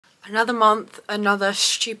Another month, another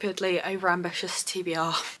stupidly overambitious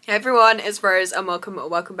TBR. Hey everyone, it's Rose and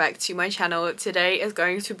welcome back to my channel. Today is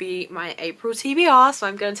going to be my April TBR, so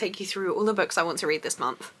I'm going to take you through all the books I want to read this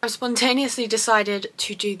month. I've spontaneously decided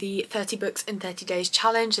to do the 30 books in 30 days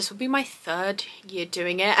challenge. This will be my third year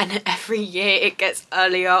doing it, and every year it gets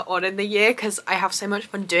earlier on in the year because I have so much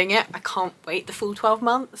fun doing it. I can't wait the full 12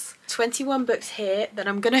 months. 21 books here that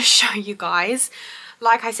I'm going to show you guys.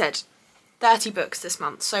 Like I said, 30 books this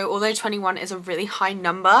month, so although 21 is a really high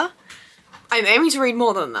number, I'm aiming to read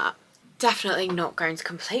more than that. Definitely not going to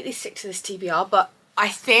completely stick to this TBR, but I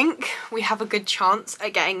think we have a good chance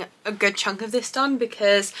at getting a good chunk of this done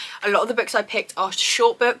because a lot of the books I picked are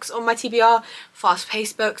short books on my TBR,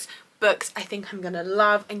 fast-paced books I think I'm gonna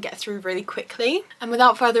love and get through really quickly. And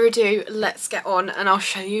without further ado, let's get on and I'll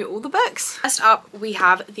show you all the books. First up, we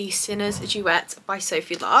have The Sinner's Duet by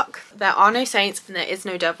Sophie Lark. There are no saints and there is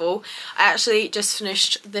no devil. I actually just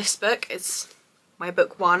finished this book. It's my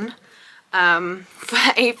book one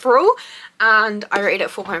for April, and I rated it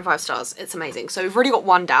 4.5 stars. It's amazing. So we've already got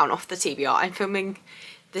one down off the TBR. I'm filming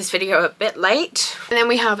this video a bit late. And then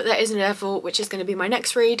we have There Is No Devil, which is going to be my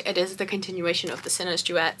next read. It is the continuation of The Sinner's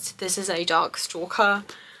Duet. This is a dark stalker,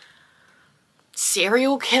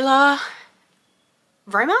 serial killer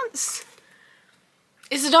romance?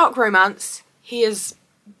 It's a dark romance. He is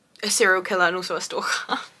a serial killer and also a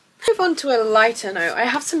stalker. Move on to a lighter note. I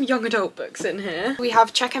have some young adult books in here. We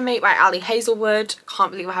have Check and Mate by Ali Hazelwood.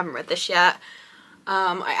 Can't believe I haven't read this yet.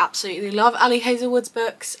 I absolutely love Ali Hazelwood's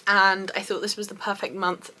books, and I thought this was the perfect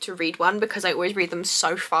month to read one because I always read them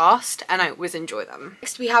so fast and I always enjoy them.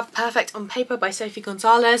 Next we have Perfect on Paper by Sophie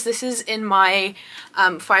Gonzalez. This is in my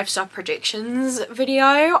 5-star predictions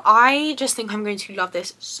video. I just think I'm going to love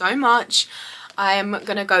this so much. I'm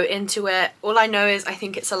gonna go into it. All I know is I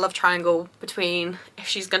think it's a love triangle between, if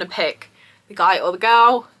she's gonna pick the guy or the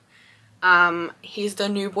girl, he's the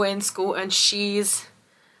new boy in school and she's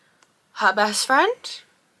her best friend,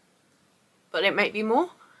 but it might be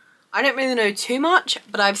more. I don't really know too much,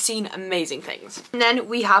 but I've seen amazing things. And then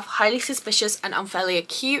we have Highly Suspicious and Unfairly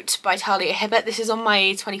Acute by Talia Hibbert. This is on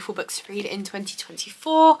my 24 books to read in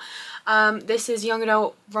 2024. This is young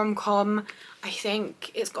adult rom-com. I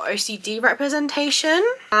think it's got OCD representation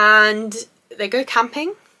and they go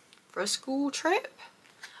camping for a school trip,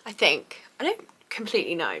 I think. I don't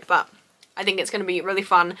completely know, but I think it's going to be really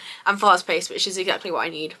fun and fast-paced, which is exactly what I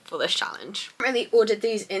need for this challenge. I haven't really ordered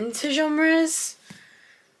these into genres,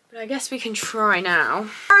 but I guess we can try now. As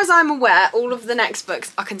far as I'm aware, all of the next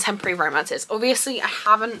books are contemporary romances. Obviously, I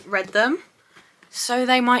haven't read them, so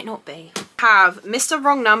they might not be. I have Mr.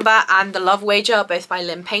 Wrong Number and The Love Wager, both by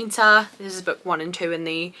Lynn Painter. This is book 1 and 2 in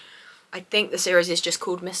the, I think the series is just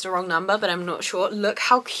called Mr. Wrong Number, but I'm not sure. Look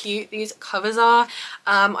how cute these covers are.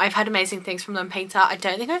 I've had amazing things from Lynn Painter. I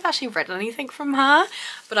don't think I've actually read anything from her,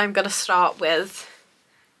 but I'm gonna start with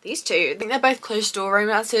these two. I think they're both closed door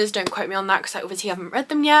romances. Don't quote me on that because I obviously haven't read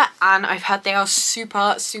them yet, and I've heard they are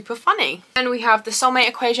super funny. And we have The Soulmate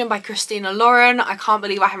Equation by Christina Lauren. I can't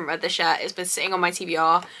believe I haven't read this yet. It's been sitting on my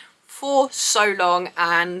TBR for so long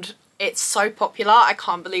and it's so popular. I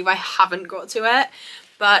can't believe I haven't got to it.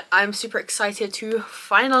 But I'm super excited to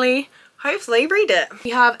finally, hopefully, read it.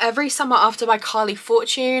 We have Every Summer After by Carly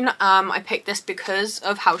Fortune. I picked this because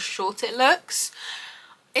of how short it looks.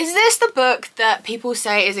 Is this the book that people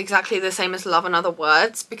say is exactly the same as Love and Other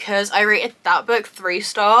Words? Because I rated that book 3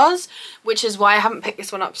 stars, which is why I haven't picked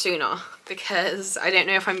this one up sooner. Because I don't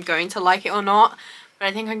know if I'm going to like it or not, but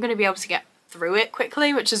I think I'm going to be able to get through it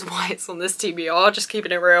quickly, which is why it's on this TBR, just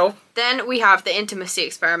keeping it real. Then we have The Intimacy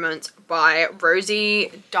Experiment by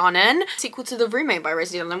Rosie Darnan, sequel to The Roommate by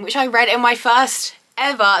Rosie Darnan, which I read in my first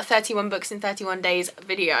ever 31 books in 31 days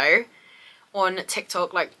video on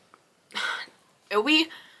TikTok. Like, it'll be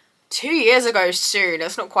 2 years ago soon.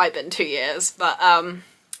 It's not quite been 2 years, but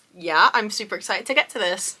yeah, I'm super excited to get to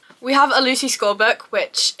this. We have a Lucy Score book,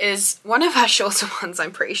 which is one of her shorter ones,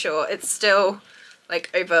 I'm pretty sure. It's still like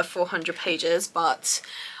over 400 pages, but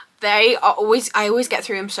they are always, I always get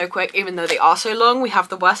through them so quick even though they are so long. We have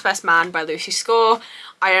The Worst Best Man by Lucy Score.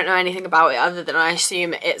 I don't know anything about it other than I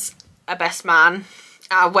assume it's a best man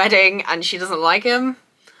at a wedding and she doesn't like him.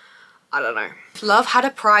 I don't know. Love Had a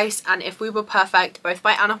Price and If We Were Perfect, both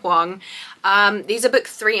by Anna Huang. These are book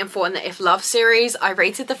 3 and 4 in the If Love series. I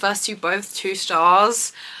rated the first two both 2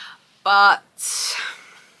 stars, but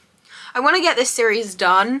I want to get this series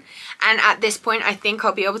done, and at this point I think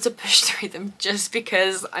I'll be able to push through them just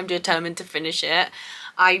because I'm determined to finish it.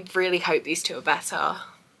 I really hope these two are better,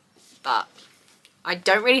 but I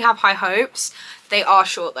don't really have high hopes. They are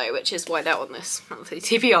short though, which is why they're on this monthly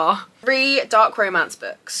TBR. 3 dark romance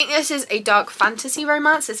books. I think this is a dark fantasy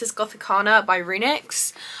romance. This is Gothicana by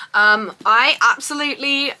Runix. I'm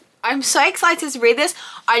so excited to read this.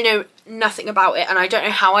 I know nothing about it, and I don't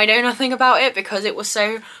know how I know nothing about it because it was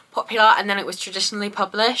so popular and then it was traditionally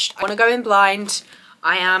published. I want to go in blind.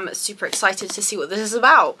 I am super excited to see what this is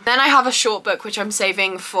about. Then I have a short book which I'm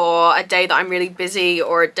saving for a day that I'm really busy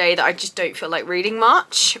or a day that I just don't feel like reading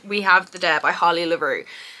much. We have The Dare by Harley LaRue.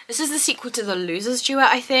 This is the sequel to The Losers Duet,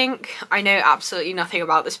 I think. I know absolutely nothing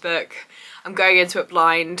about this book. I'm going into it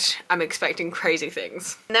blind. I'm expecting crazy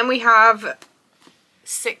things. And then we have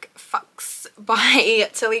Sick Fucks by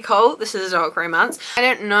Tilly Cole. This is a dark romance. I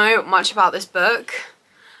don't know much about this book.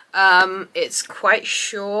 It's quite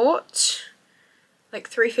short. Like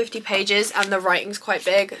 350 pages, and the writing's quite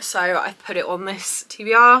big, so I put it on this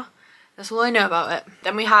TBR. That's all I know about it.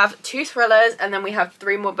 Then we have 2 thrillers, and then we have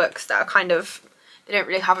 3 more books that are kind of, they don't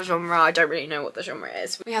really have a genre. I don't really know what the genre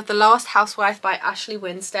is. We have The Last Housewife by Ashley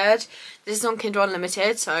Winstead. This is on Kindle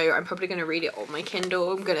Unlimited, so I'm probably going to read it on my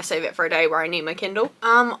Kindle. I'm going to save it for a day where I need my Kindle.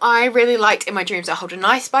 I really liked In My Dreams I Hold a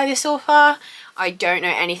Knife by this author. I don't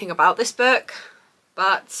know anything about this book,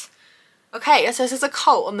 but okay, it says there's a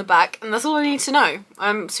cult on the back, and that's all I need to know.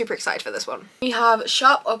 I'm super excited for this one. We have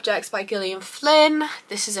Sharp Objects by Gillian Flynn.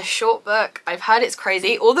 This is a short book. I've heard it's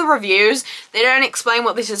crazy. All the reviews, they don't explain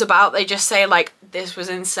what this is about. They just say like, this was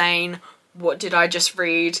insane. What did I just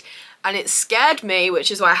read? And it scared me, which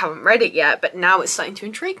is why I haven't read it yet, but now it's starting to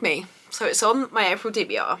intrigue me. So it's on my April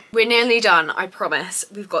TBR. We're nearly done, I promise.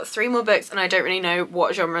 We've got 3 more books and I don't really know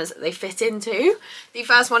what genres they fit into. The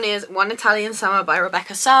first one is One Italian Summer by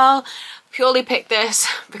Rebecca Searle. Purely picked this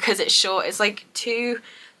because it's short. It's like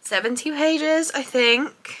 270 pages, I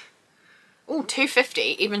think. Oh, 250,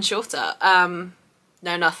 even shorter. No,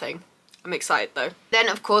 nothing. I'm excited though. Then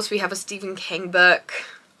of course we have a Stephen King book.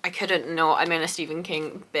 I couldn't not. I'm in a Stephen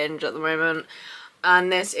King binge at the moment.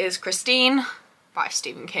 And this is Christine by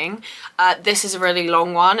Stephen King. This is a really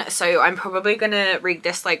long one, so I'm probably gonna read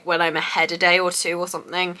this like when I'm ahead a day or 2 or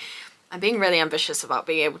something. I'm being really ambitious about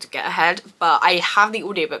being able to get ahead, but I have the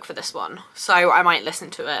audiobook for this one, so I might listen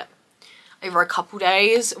to it over a couple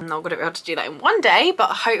days. I'm not gonna be able to do that in one day, but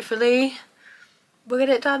hopefully we'll get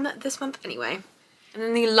it done this month anyway. And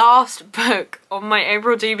then the last book on my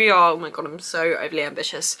April TBR, oh my god, I'm so overly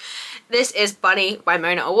ambitious. This is Bunny by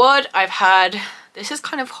Mona Awad. I've heard this is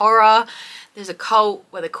kind of horror. There's a cult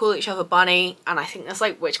where they call each other Bunny, and I think there's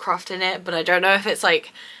like witchcraft in it, but I don't know if it's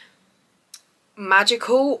like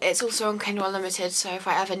magical. It's also on Kindle Unlimited, so if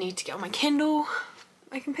I ever need to get on my Kindle,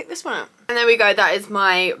 I can pick this one up. And there we go. That is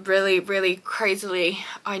my really crazily,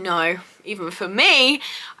 I know, even for me,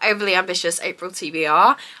 overly ambitious April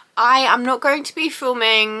TBR. I am not going to be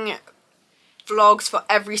filming vlogs for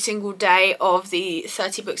every single day of the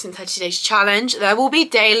 30 books in 30 days challenge. There will be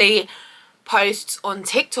daily posts on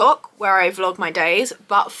TikTok where I vlog my days,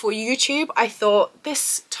 but for YouTube I thought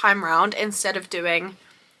this time round, instead of doing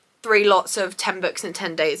 3 lots of 10 books in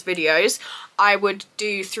 10 days videos, I would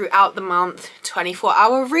do throughout the month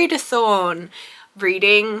 24-hour readathon,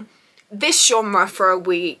 reading this genre for a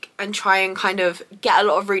week and try and kind of get a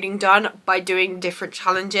lot of reading done by doing different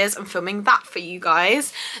challenges and filming that for you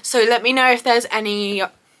guys. So let me know if there's any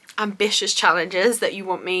ambitious challenges that you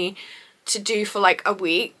want me to do for like a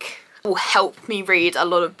week. Will help me read a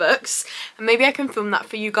lot of books, and maybe I can film that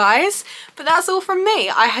for you guys. But that's all from me.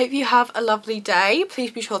 I hope you have a lovely day. Please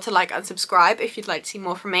be sure to like and subscribe if you'd like to see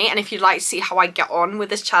more from me, and if you'd like to see how I get on with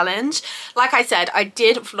this challenge. Like I said, I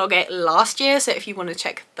did vlog it last year, so if you want to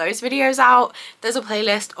check those videos out, there's a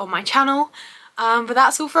playlist on my channel. But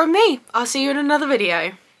that's all from me. I'll see you in another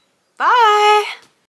video. Bye!